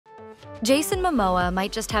Jason Momoa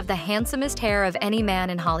might just have the handsomest hair of any man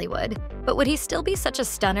in Hollywood, but would he still be such a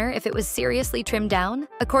stunner if it was seriously trimmed down?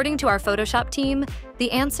 According to our Photoshop team,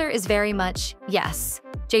 the answer is very much yes.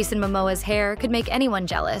 Jason Momoa's hair could make anyone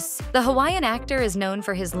jealous. The Hawaiian actor is known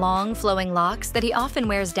for his long, flowing locks that he often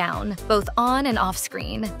wears down, both on and off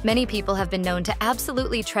screen. Many people have been known to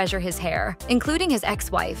absolutely treasure his hair, including his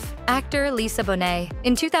ex-wife, actor Lisa Bonet.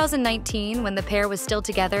 In 2019, when the pair was still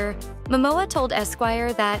together, Momoa told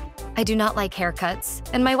Esquire that, "I do not like haircuts,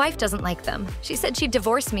 and my wife doesn't like them. She said she'd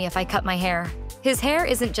divorce me if I cut my hair." His hair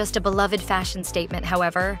isn't just a beloved fashion statement,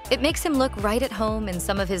 however. It makes him look right at home in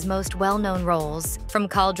some of his most well-known roles, from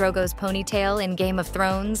Khal Drogo's ponytail in Game of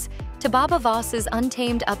Thrones to Baba Voss's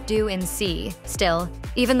untamed updo in C. Still,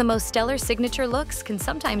 even the most stellar signature looks can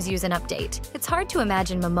sometimes use an update. It's hard to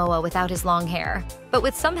imagine Momoa without his long hair. But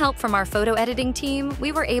with some help from our photo editing team,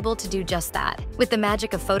 we were able to do just that. With the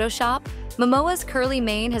magic of Photoshop, Momoa's curly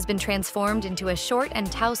mane has been transformed into a short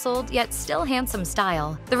and tousled, yet still handsome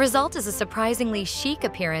style. The result is a surprisingly chic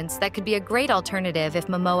appearance that could be a great alternative if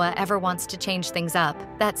Momoa ever wants to change things up.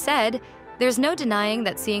 That said, there's no denying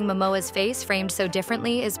that seeing Momoa's face framed so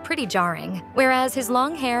differently is pretty jarring. Whereas his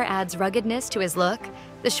long hair adds ruggedness to his look,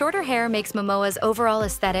 the shorter hair makes Momoa's overall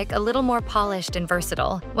aesthetic a little more polished and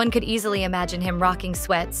versatile. One could easily imagine him rocking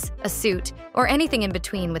sweats, a suit, or anything in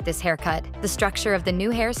between with this haircut. The structure of the new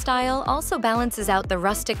hairstyle also balances out the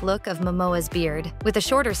rustic look of Momoa's beard. With a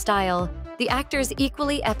shorter style, the actor's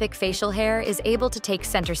equally epic facial hair is able to take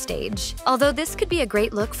center stage. Although this could be a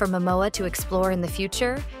great look for Momoa to explore in the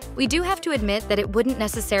future, we do have to admit that it wouldn't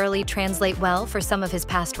necessarily translate well for some of his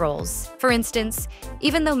past roles. For instance,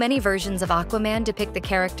 even though many versions of Aquaman depict the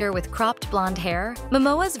character with cropped blonde hair,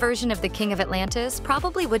 Momoa's version of the King of Atlantis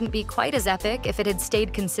probably wouldn't be quite as epic if it had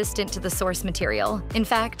stayed consistent to the source material. In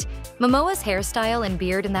fact, Momoa's hairstyle and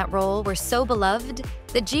beard in that role were so beloved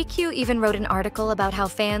that GQ even wrote an article about how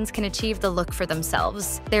fans can achieve the look for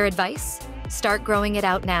themselves. Their advice? Start growing it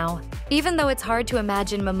out now. Even though it's hard to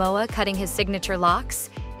imagine Momoa cutting his signature locks,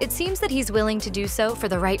 it seems that he's willing to do so for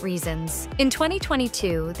the right reasons. In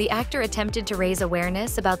 2022, the actor attempted to raise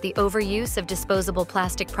awareness about the overuse of disposable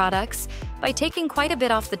plastic products by taking quite a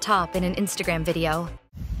bit off the top in an Instagram video.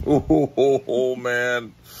 Oh,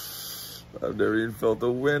 man. I've never even felt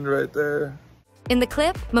the wind right there. In the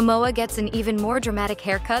clip, Momoa gets an even more dramatic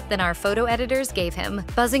haircut than our photo editors gave him,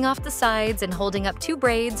 buzzing off the sides and holding up two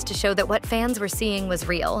braids to show that what fans were seeing was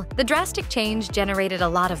real. The drastic change generated a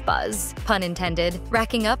lot of buzz, pun intended,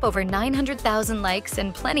 racking up over 900,000 likes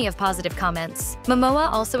and plenty of positive comments.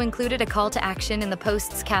 Momoa also included a call to action in the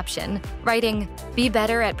post's caption, writing, "Be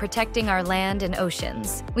better at protecting our land and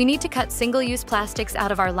oceans. We need to cut single-use plastics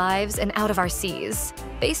out of our lives and out of our seas."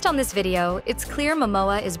 Based on this video, it's clear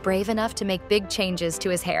Momoa is brave enough to make big changes to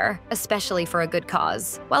his hair, especially for a good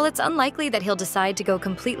cause. While it's unlikely that he'll decide to go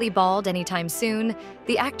completely bald anytime soon,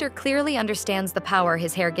 the actor clearly understands the power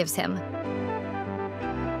his hair gives him.